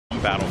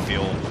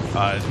Battlefield.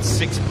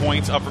 6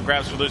 points up for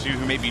grabs for those of you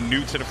who may be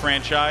new to the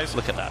franchise.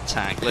 Look at that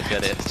tank. Look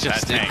at it. It's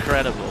just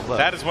incredible. Look.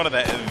 That is one of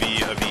the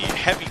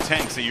heavy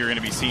tanks that you're going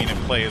to be seeing in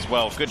play as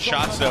well. Good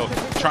shots, though,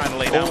 trying to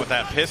lay down with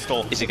that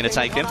pistol. Is he going to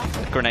take him?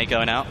 Grenade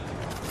going out.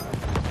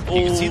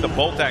 You can see the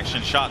bolt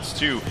action shots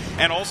too,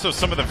 and also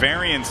some of the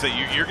variants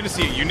that you're going to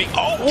see a unique.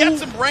 Oh,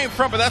 gets him right in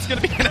front, but that's going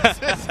to be an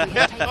assist.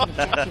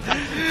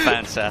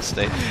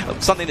 Fantastic.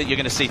 Something that you're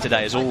going to see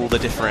today is all the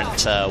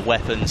different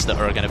weapons that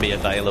are going to be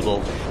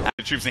available.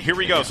 Troops, and here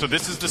we go. So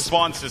this is the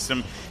spawn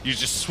system. You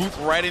just swoop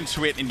right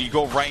into it, and you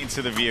go right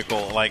into the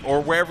vehicle,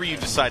 or wherever you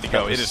decide to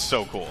go. It is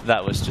so cool.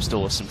 That was just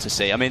awesome to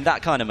see. I mean,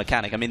 that kind of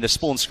mechanic. I mean, the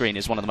spawn screen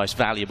is one of the most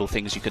valuable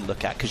things you can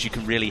look at because you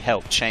can really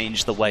help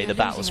change the way the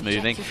battle's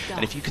moving.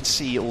 And if you can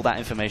see all that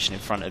information in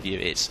front of you,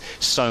 it's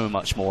so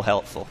much more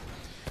helpful.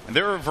 And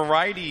there are a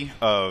variety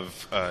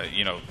of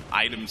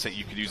items that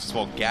you could use as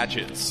well,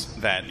 gadgets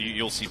that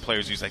you'll see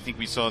players use. I think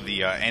we saw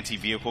the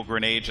anti-vehicle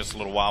grenade just a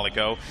little while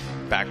ago.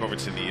 Back over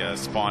to the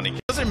spawn. It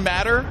doesn't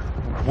matter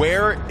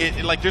where it,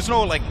 there's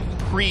no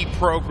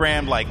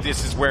pre-programmed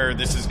this is where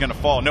this is going to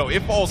fall. No,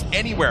 it falls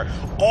anywhere.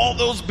 All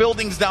those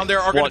buildings down there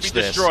are going to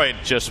be destroyed.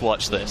 Just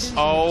watch this.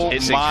 Oh,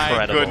 it's my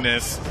incredible.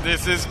 Goodness.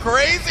 This is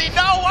crazy.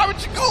 No, why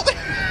would you go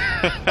there?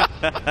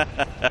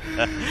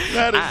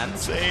 That is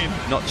insane.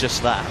 Not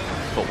just that,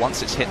 but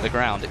once it's hit the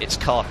ground, its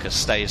carcass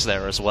stays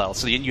there as well.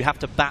 So you have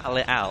to battle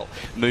it out,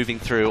 moving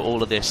through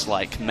all of this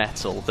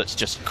metal that's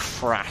just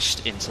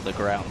crashed into the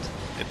ground.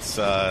 It's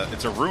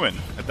a ruin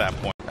at that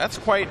point. That's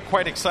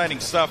quite exciting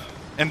stuff.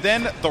 And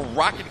then the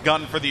rocket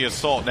gun for the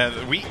assault. Now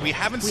we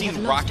haven't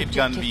seen rocket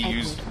gun be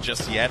used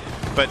just yet,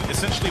 but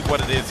essentially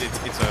what it is,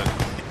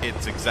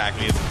 it's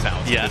exactly as it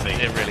sounds. Yeah,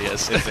 it really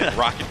is. It's a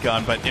rocket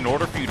gun, but in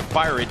order for you to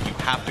fire it, you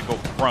have to go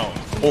prone.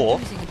 Or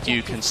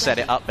you can set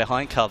it up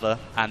behind cover,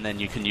 and then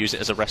you can use it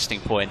as a resting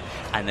point,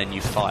 and then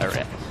you fire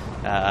it.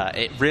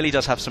 It really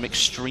does have some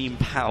extreme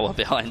power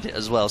behind it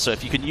as well. So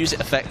if you can use it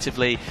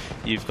effectively,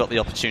 you've got the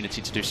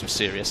opportunity to do some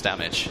serious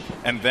damage.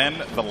 And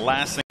then the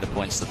last thing, the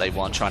points that they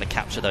want, trying to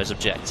capture those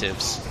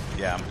objectives.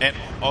 Yeah, and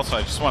also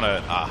I just want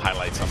to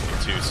highlight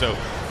something too. So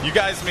you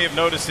guys may have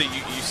noticed that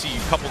you see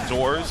a couple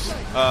doors,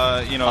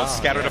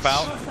 scattered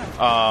about.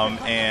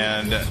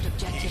 And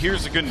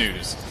here's the good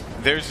news.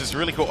 There's this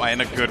really cool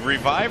and a good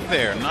revive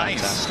there.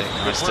 Nice. Fantastic.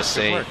 Nice to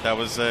see. That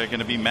was going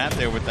to be Matt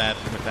there with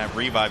that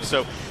revive.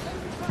 So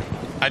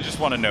I just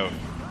want to note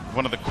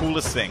one of the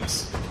coolest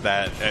things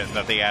that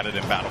they added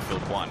in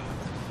Battlefield 1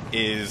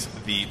 is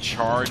the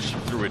charge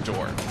through a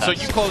door. So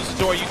you close the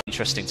door.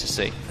 Interesting to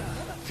see.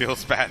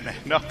 Feels Batman.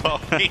 No,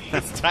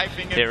 he's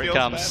typing in. Here it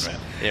comes.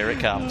 Batman. Here it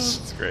comes.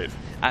 It's great.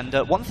 And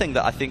one thing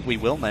that I think we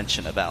will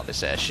mention about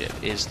this airship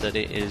is that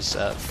it is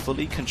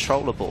fully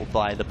controllable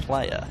by the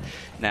player.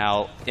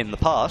 Now, in the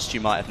past,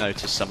 you might have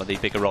noticed some of the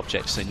bigger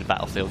objects in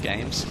Battlefield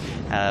games,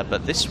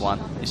 but this one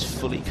is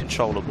fully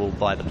controllable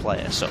by the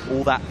player. So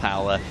all that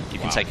power, you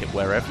can take it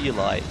wherever you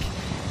like.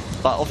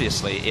 But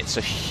obviously, it's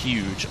a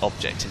huge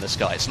object in the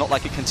sky. It's not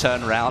like it can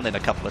turn around in a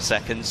couple of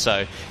seconds.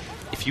 So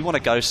if you want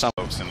to go somewhere,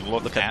 and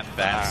look at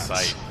that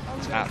sight.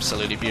 It's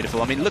absolutely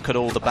beautiful. I mean, look at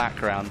all the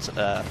background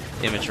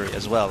imagery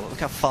as well. Look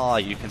how far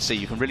you can see.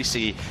 You can really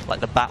see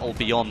the battle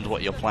beyond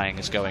what you're playing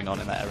is going on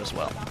in there as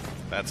well.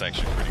 That's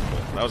actually pretty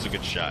cool. That was a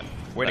good shot.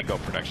 Way to go,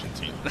 production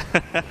team.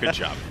 Good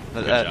job.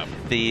 Good job.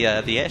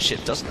 The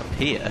airship doesn't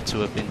appear to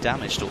have been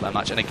damaged all that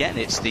much. And again,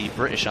 it's the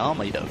British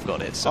Army that have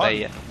got it. So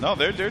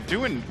they're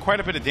doing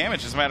quite a bit of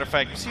damage. As a matter of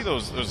fact, you see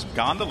those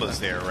gondolas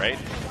there, right?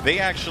 They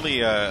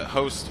actually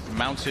host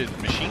mounted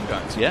machine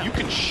guns. Yeah. You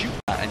can shoot.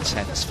 That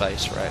intense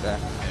face right there.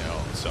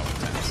 So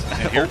intense.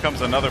 And here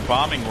comes another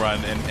bombing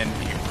run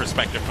and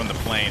perspective from the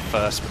plane.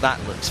 First, but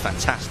that looks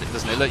fantastic,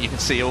 doesn't it? Look, you can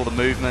see all the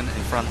movement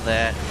in front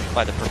there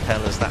by the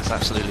propellers. That's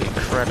absolutely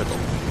incredible.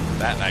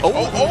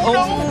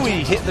 No!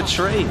 He hit the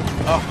tree.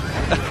 Oh.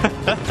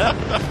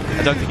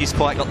 I don't think he's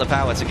quite got the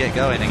power to get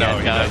going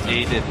again. No,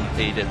 he didn't.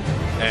 He didn't.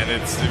 And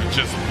it's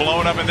just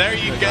blown up. And there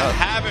you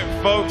have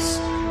it, folks.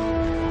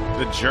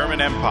 The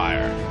German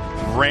Empire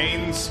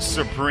reigns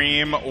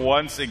supreme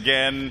once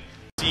again.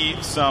 See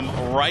some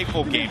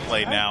rifle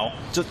gameplay now.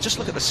 Just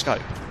look at the scope.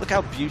 Look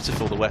how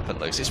beautiful the weapon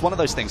looks. It's one of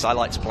those things I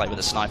like to play with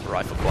a sniper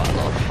rifle quite a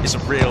lot. It's a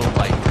real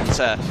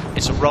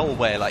it's a role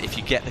where if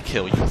you get the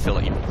kill, you feel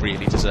like you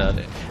really deserve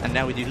it. And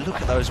now when you look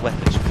at those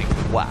weapons, you think,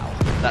 wow,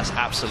 that's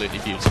absolutely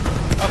beautiful.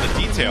 Oh,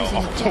 the detail.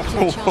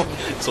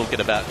 Talking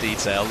about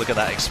detail. Look at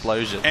that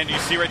explosion. And you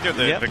see right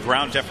there the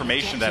ground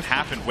deformation that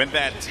happened when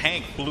that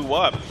tank blew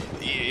up.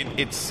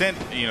 It sent,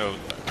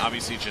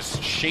 obviously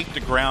just shaped the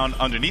ground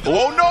underneath.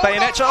 Oh no!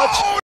 Bayonet charge!